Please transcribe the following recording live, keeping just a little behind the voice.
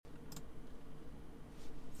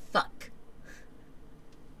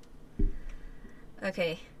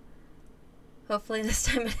Okay. Hopefully this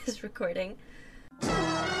time it is recording.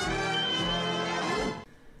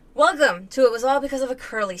 Welcome to It Was All Because of a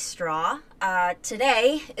Curly Straw.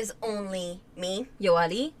 Today is only me,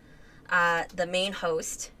 Yoali, the main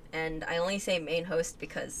host. And I only say main host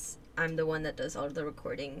because I'm the one that does all of the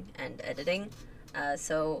recording and editing.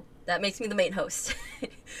 So that makes me the main host.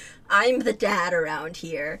 I'm the dad around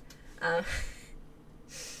here.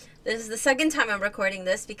 This is the second time I'm recording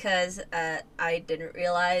this because I didn't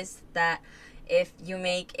realize that if you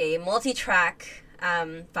make a multi-track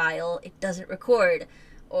file, it doesn't record.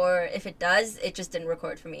 Or if it does, it just didn't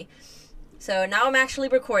record for me. So now I'm actually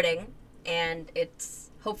recording, and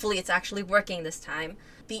hopefully it's actually working this time.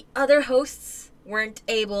 The other hosts weren't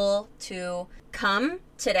able to come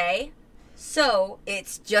today, so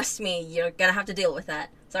it's just me. You're gonna have to deal with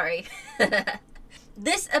that. Sorry.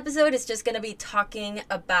 This episode is just going to be talking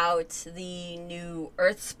about the new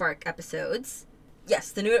Earthspark episodes.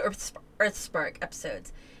 Yes, the new Earthspark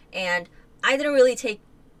episodes. And I didn't really take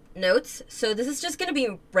notes, so this is just going to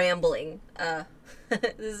be rambling.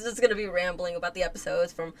 This is just going to be rambling about the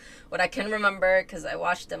episodes from what I can remember, because I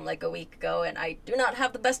watched them like a week ago, and I do not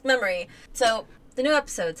have the best memory. So, the new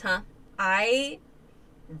episodes, huh? I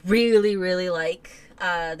really, really like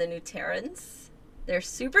the new Terrans. They're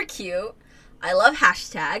super cute. I love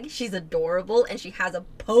hashtag. She's adorable, and she has a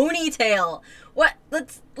ponytail. What?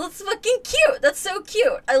 That's fucking cute. That's so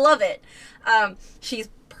cute. I love it. She's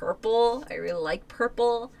purple. I really like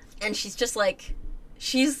purple. And she's just like,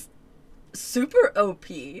 she's super OP.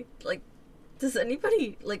 Like, did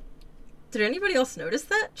anybody else notice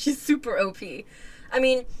that? She's super OP. I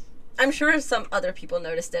mean, I'm sure some other people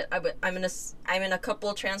noticed it. I'm in a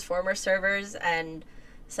couple Transformer servers, and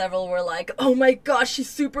several were like, oh my gosh, she's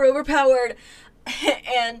super overpowered.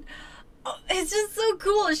 And it's just so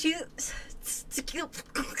cool. She's cute.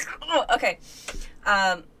 Okay.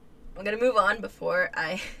 I'm going to move on before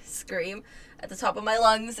I scream at the top of my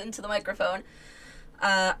lungs into the microphone.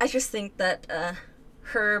 I just think that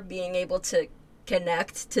her being able to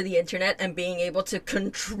connect to the internet and being able to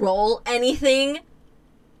control anything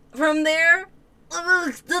from there,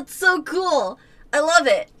 that's so cool. I love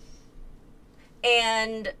it.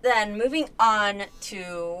 And then moving on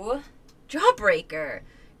to Jawbreaker.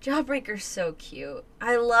 Jawbreaker's so cute.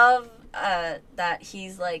 I love that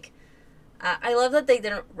he's like, I love that they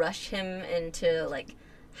didn't rush him into like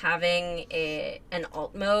having an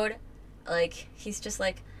alt mode. Like, he's just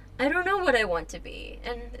like, I don't know what I want to be.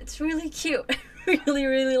 And it's really cute. I really,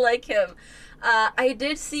 really like him. I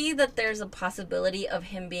did see that there's a possibility of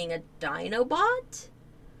him being a Dinobot.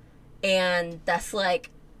 And that's like,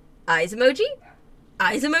 eyes emoji?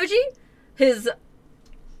 Eyes emoji? His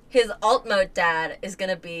alt mode dad is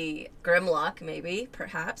gonna be Grimlock, maybe,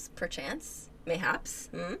 perhaps, perchance, mayhaps.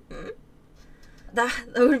 That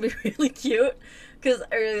would be really cute, because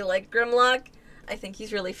I really like Grimlock. I think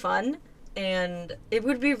he's really fun, and it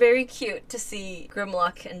would be very cute to see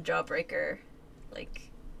Grimlock and Jawbreaker, like,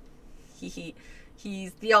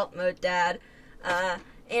 he's the alt mode dad,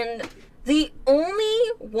 and the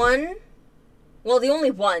only ones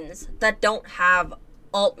that don't have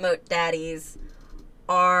alt mode daddies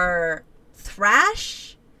are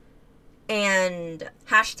Thrash and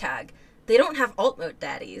hashtag. They don't have alt mode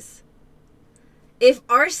daddies. If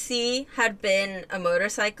RC had been a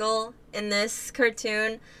motorcycle in this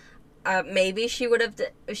cartoon, maybe she would have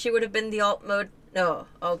been the alt mode. No,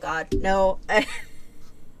 oh god, no. I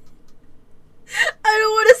don't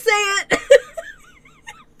want to say it.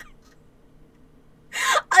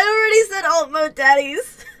 I already said alt mode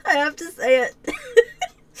daddies. I have to say it.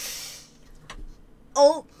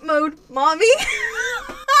 Alt mode mommy.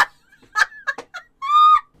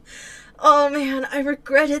 Oh man, I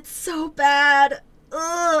regret it so bad.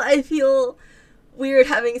 Ugh, I feel weird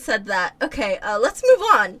having said that. Okay, let's move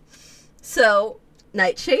on. So,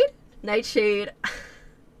 Nightshade.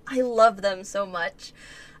 I love them so much.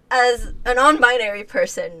 As a non-binary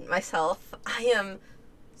person myself, I am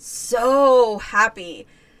so happy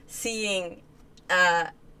seeing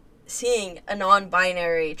a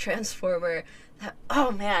non-binary Transformer. Oh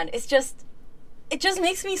man, it just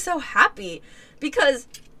makes me so happy, because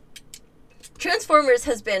Transformers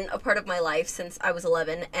has been a part of my life since I was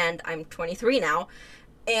 11, and I'm 23 now,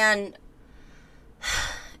 and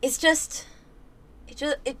it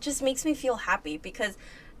just makes me feel happy, because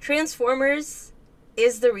Transformers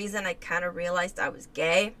is the reason I kind of realized I was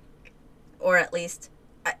gay, or at least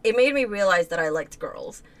it made me realize that I liked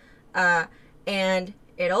girls, and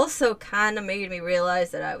it also kind of made me realize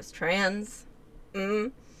that I was trans.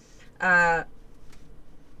 I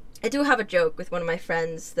do have a joke with one of my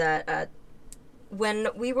friends that when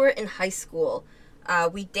we were in high school,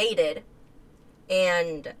 we dated,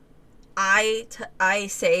 and I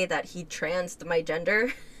say that he transed my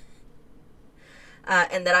gender,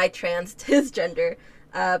 and that I transed his gender,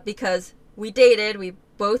 because we dated. We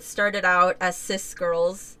both started out as cis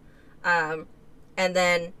girls, and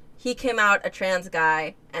then he came out a trans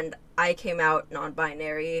guy, and I came out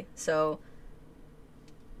non-binary. So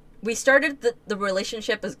we started the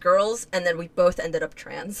relationship as girls, and then we both ended up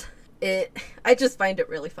trans. I just find it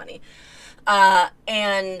really funny. But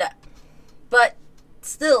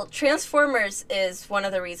still, Transformers is one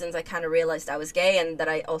of the reasons I kind of realized I was gay, and that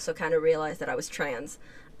I also kind of realized that I was trans.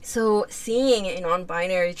 So seeing a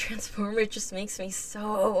non-binary Transformer just makes me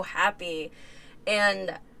so happy.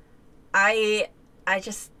 And I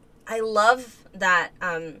love that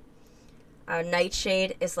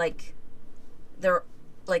Nightshade is like, they're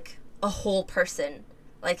like a whole person.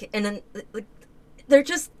 Like, and then like, they're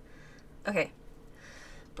just, okay,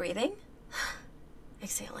 breathing,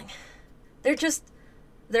 exhaling.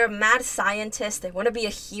 They're mad scientists. They want to be a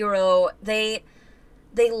hero. They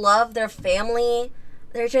love their family.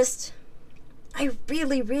 I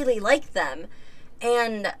really, really like them.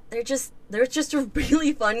 And they're just a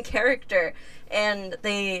really fun character. And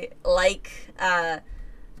they like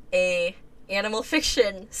a animal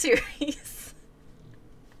fiction series.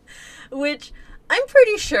 Which I'm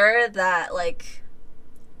pretty sure that, like,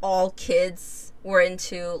 all kids were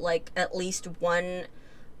into, like, at least one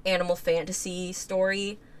animal fantasy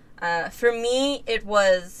story. For me, it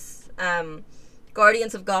was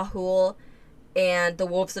Guardians of Gahul and The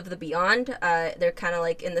Wolves of the Beyond. They're kind of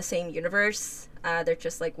like in the same universe. They're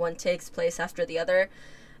just like one takes place after the other.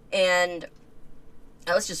 And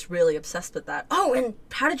I was just really obsessed with that. Oh, and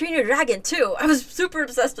How to Train Your Dragon too. I was super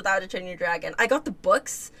obsessed with How to Train Your Dragon. I got the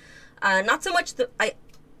books. Not so much I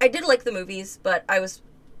did like the movies, but I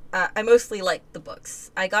mostly liked the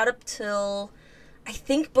books. I got up till, I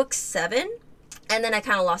think, book 7, and then I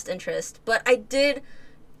kind of lost interest. But I did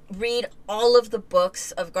read all of the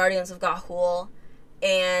books of Guardians of Gahul,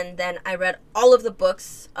 and then I read all of the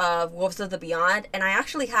books of Wolves of the Beyond, and I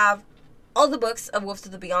actually have all the books of Wolves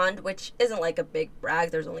of the Beyond, which isn't like a big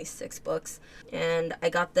brag. There's only 6 books, and I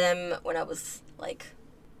got them when I was like,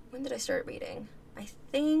 when did I start reading? I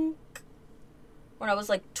think when I was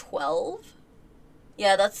like 12.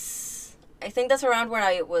 Yeah, I think that's around when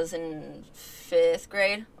I was in 5th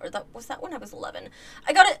grade, or was that when I was 11?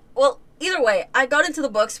 I got it, well, either way, I got into the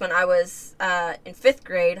books when I was in 5th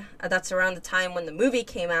grade. That's around the time when the movie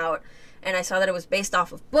came out, and I saw that it was based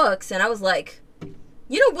off of books, and I was like,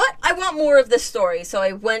 you know what? I want more of this story. So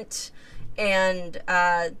I went and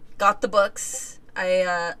got the books.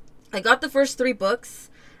 I got the first 3 books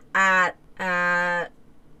at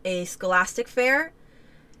a Scholastic fair.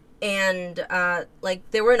 And,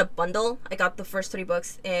 like, they were in a bundle. I got the first 3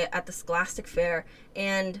 books at the Scholastic Fair,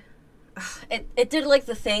 and it did, like,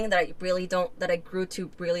 the thing that I grew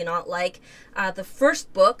to really not like. The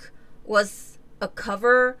first book was a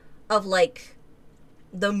cover of, like,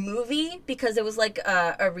 the movie, because it was, like,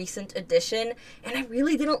 a recent edition, and I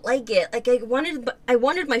really didn't like it. Like, I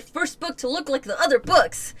wanted my first book to look like the other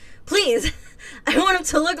books. Please. I want him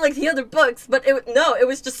to look like the other books, but it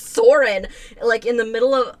was just Soren, like, in the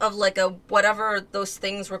middle of like, a whatever those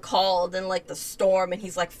things were called, and, like, the storm, and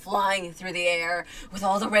he's, like, flying through the air with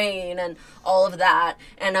all the rain and all of that,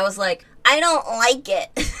 and I was like, I don't like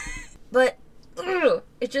it. But,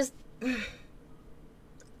 it just,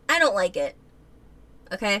 I don't like it.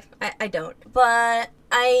 Okay? I don't. But,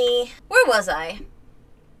 where was I?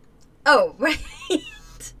 Oh, right.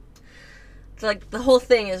 Like, the whole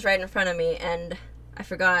thing is right in front of me, and I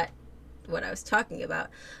forgot what I was talking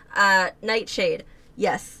about. Nightshade.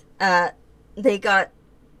 Yes. They got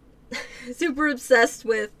super obsessed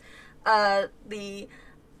with the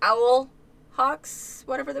owl hawks,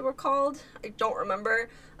 whatever they were called. I don't remember.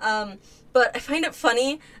 But I find it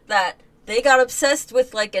funny that they got obsessed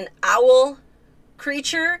with, like, an owl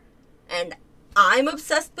creature, and I'm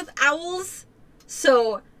obsessed with owls.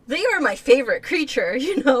 So they are my favorite creature,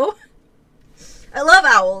 you know? I love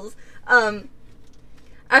owls.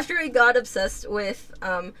 After I got obsessed with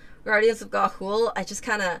Guardians of Gahul, I just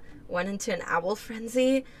kind of went into an owl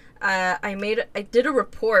frenzy. I did a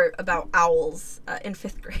report about owls in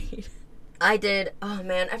 5th grade. Oh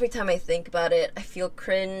man, every time I think about it, I feel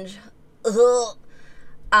cringe. Ugh.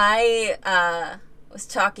 I was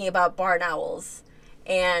talking about barn owls,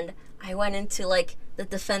 and I went into, like, the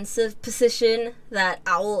defensive position that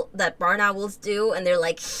barn owls do, and they're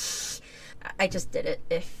like, I just did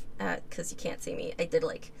it, because you can't see me. I did,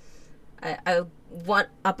 like, I went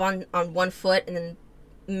up on one foot and then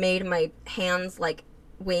made my hands like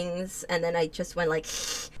wings, and then I just went like,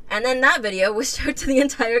 And then that video was showed to the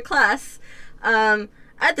entire class.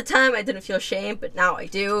 At the time, I didn't feel shame, but now I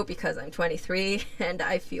do because I'm 23 and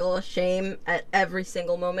I feel shame at every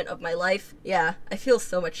single moment of my life. Yeah, I feel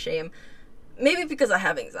so much shame. Maybe because I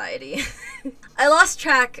have anxiety. I lost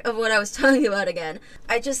track of what I was talking about again.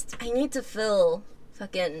 I need to fill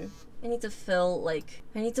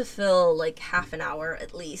like half an hour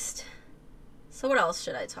at least. So what else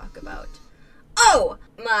should I talk about? Oh!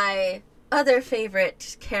 My other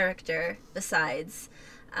favorite character besides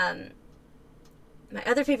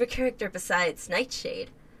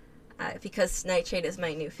Nightshade, because Nightshade is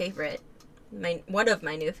my new favorite, one of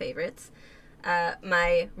my new favorites.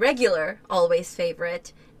 My regular, always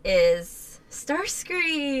favorite is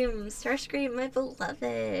Starscream. Starscream, my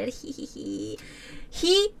beloved.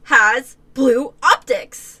 He has blue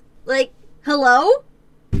optics. Like, hello?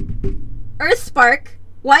 Earthspark,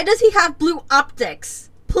 why does he have blue optics?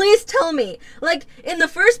 Please tell me. Like, in the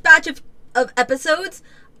first batch of episodes,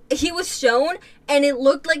 he was shown, and it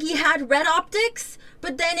looked like he had red optics,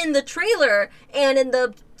 but then in the trailer, and in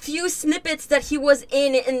the few snippets that he was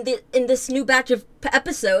in this new batch of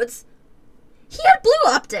episodes, he had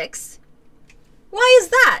blue optics. Why is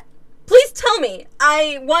that? Please tell me.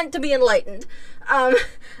 I want to be enlightened. I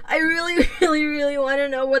really, really, really want to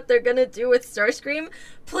know what they're gonna do with Starscream.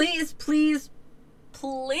 Please, please,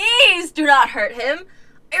 please do not hurt him.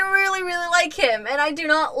 I really, really like him, and I do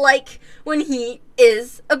not like when he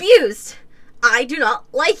is abused. I do not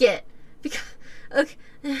like it. Because, okay,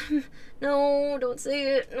 no, don't say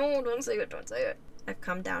it. No, don't say it, don't say it. I've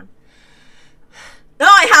calmed down. No,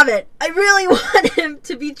 I haven't. I really want him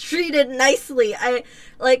to be treated nicely.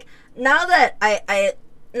 Now that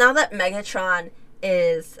Megatron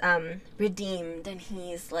is redeemed and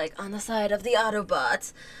he's like on the side of the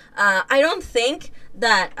Autobots, I don't think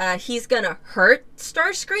that he's gonna hurt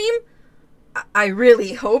Starscream. I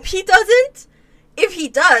really hope he doesn't. If he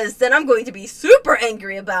does, then I'm going to be super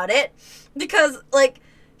angry about it, because like,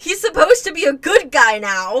 he's supposed to be a good guy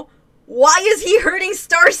now. Why is he hurting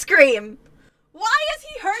Starscream? Why is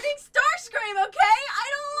he hurting Starscream, okay? I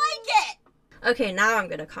don't like it! Okay, now I'm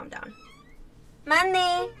gonna calm down.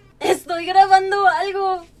 Mande, estoy grabando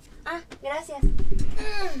algo. Ah, gracias.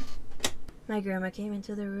 My grandma came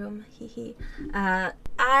into the room.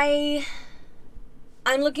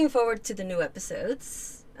 I'm looking forward to the new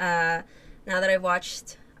episodes. Now that I've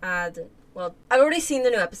watched, I've already seen the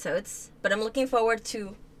new episodes, but I'm looking forward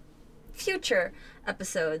to future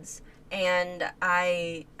episodes. And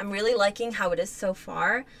I'm really liking how it is so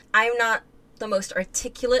far. I'm not the most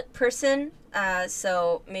articulate person,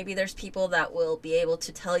 so maybe there's people that will be able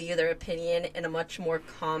to tell you their opinion in a much more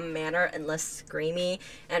calm manner and less screamy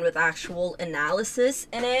and with actual analysis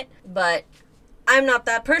in it, but I'm not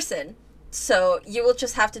that person. So you will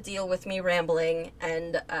just have to deal with me rambling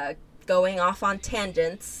and going off on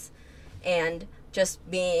tangents and just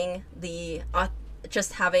being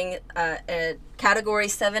just having a Category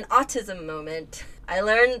 7 autism moment. I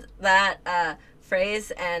learned that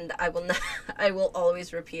phrase, and I will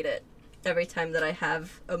always repeat it every time that I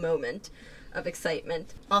have a moment of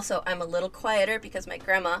excitement. Also, I'm a little quieter because my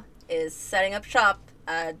grandma is setting up shop.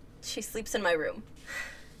 She sleeps in my room.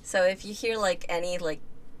 So if you hear like any like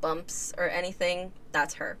bumps or anything,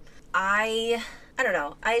 that's her. I don't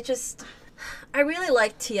know. I really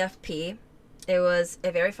liked TFP. It was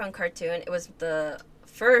a very fun cartoon. It was the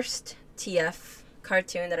first TF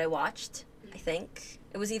cartoon that I watched, I think.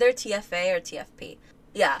 It was either TFA or TFP.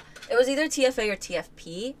 Yeah, it was either TFA or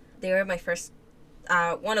TFP. They were my first,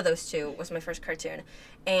 one of those two was my first cartoon.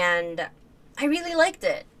 And I really liked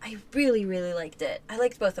it. I really, really liked it. I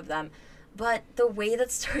liked both of them. But the way that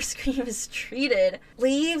Starscream is treated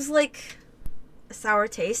leaves, like, a sour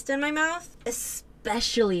taste in my mouth.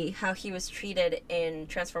 Especially how he was treated in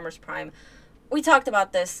Transformers Prime. We talked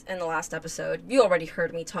about this in the last episode. You already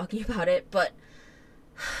heard me talking about it, but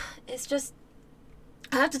it's just,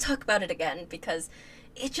 I have to talk about it again because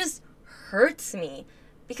it just hurts me.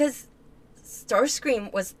 Because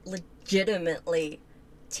Starscream was legitimately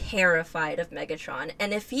terrified of Megatron.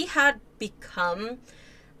 And if he had become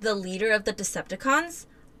the leader of the Decepticons,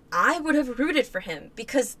 I would have rooted for him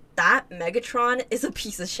because that Megatron is a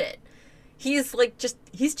piece of shit. He's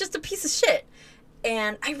just a piece of shit.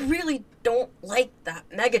 And I really don't like that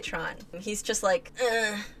Megatron. He's just like,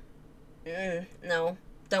 no,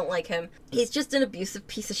 don't like him. He's just an abusive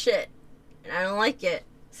piece of shit. And I don't like it.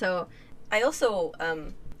 So, I also,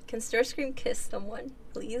 can Starscream kiss someone,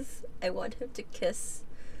 please? I want him to kiss.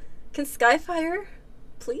 Can Skyfire,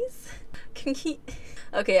 please? Can he?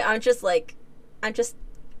 Okay, I'm just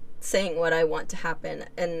saying what I want to happen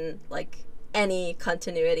in, like, any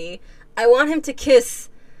continuity. I want him to kiss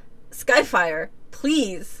Skyfire,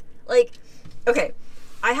 please. Like, okay,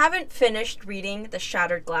 I haven't finished reading the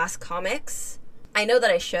Shattered Glass comics. I know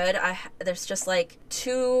that I should. There's just like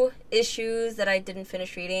 2 issues that I didn't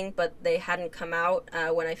finish reading, but they hadn't come out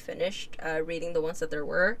when I finished reading the ones that there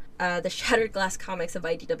were. The Shattered Glass comics of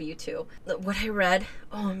IDW2. What I read,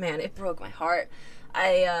 oh man, it broke my heart.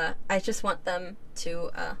 I just want them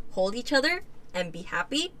to hold each other and be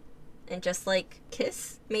happy and just like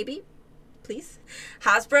kiss, maybe, please.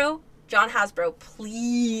 John Hasbro,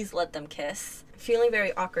 please let them kiss. I'm feeling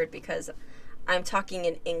very awkward because I'm talking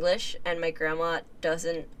in English and my grandma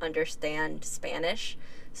doesn't understand Spanish.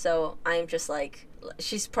 So I'm just like,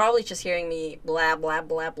 she's probably just hearing me blah, blah,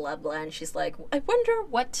 blah, blah, blah. And she's like, I wonder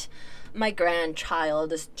what my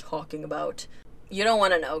grandchild is talking about. You don't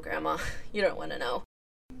want to know, Grandma. You don't want to know.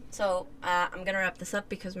 So I'm going to wrap this up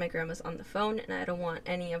because my grandma's on the phone and I don't want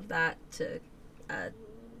any of that to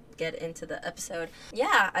get into the episode.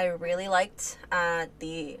 Yeah, I really liked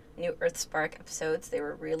the new Earthspark episodes. They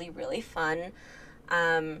were really, really fun.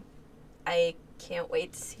 I can't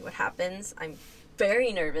wait to see what happens. I'm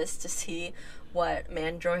very nervous to see what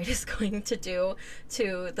Mandroid is going to do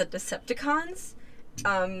to the Decepticons.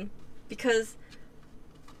 Because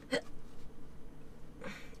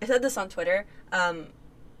I said this on Twitter,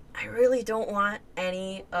 I really don't want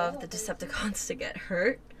any of the Decepticons to get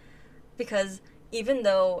hurt, because even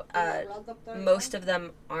though most of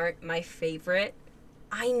them aren't my favorite,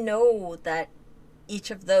 I know that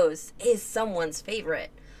each of those is someone's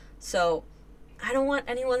favorite. So I don't want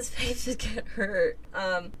anyone's face to get hurt.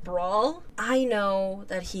 Brawl, I know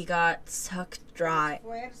that he got sucked dry.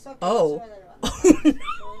 Oh.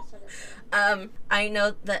 I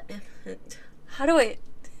know that... How do I...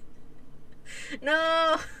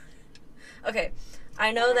 No! Okay,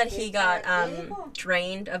 I know that he got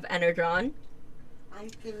drained of Energon,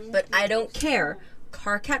 but I don't care.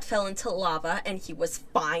 Carcat fell into lava and he was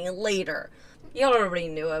fine later. Y'all already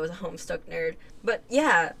knew I was a Homestuck nerd. But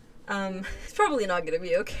yeah, it's probably not gonna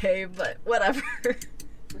be okay, but whatever.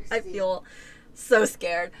 I feel so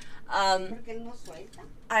scared.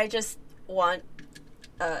 I just want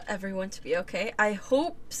everyone to be okay. I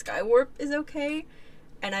hope Skywarp is okay.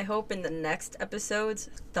 And I hope in the next episodes,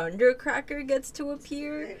 Thundercracker gets to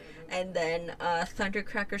appear. And then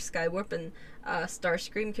Thundercracker, Skywarp, and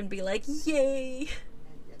Starscream can be like, yay!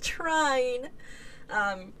 Trine!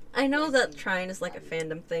 I know that Trine is like a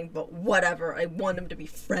fandom thing, but whatever. I want them to be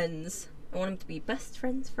friends. I want them to be best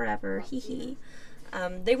friends forever. Hee hee.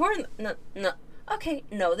 They weren't...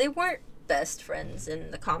 No, they weren't best friends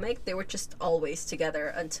in the comic. They were just always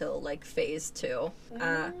together until like phase 2.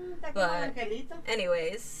 But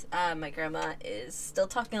anyways, my grandma is still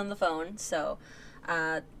talking on the phone, so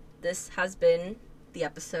this has been the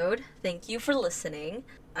episode. Thank you for listening.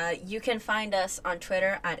 You can find us on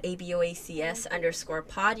Twitter at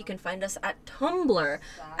ABOACS_pod. You can find us at Tumblr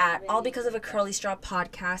at All Because of a Curly Straw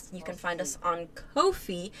Podcast. You can find us on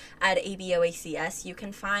Ko-fi at ABOACS. You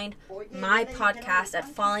can find my podcast at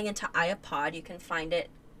Falling Into iPod. You can find it,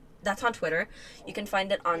 that's on Twitter. You can find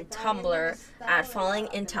it on Tumblr at Falling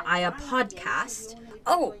Into Aya Podcast.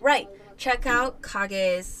 Oh, right. Check out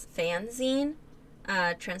Kage's fanzine,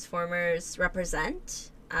 Transformers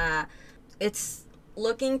Represent. It's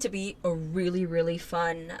looking to be a really, really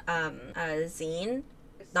fun zine.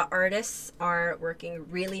 The artists are working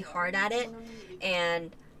really hard at it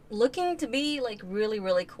and looking to be like really,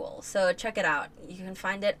 really cool. So check it out. You can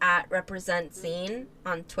find it at Represent Zine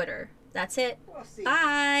on Twitter. That's it.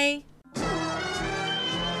 Bye!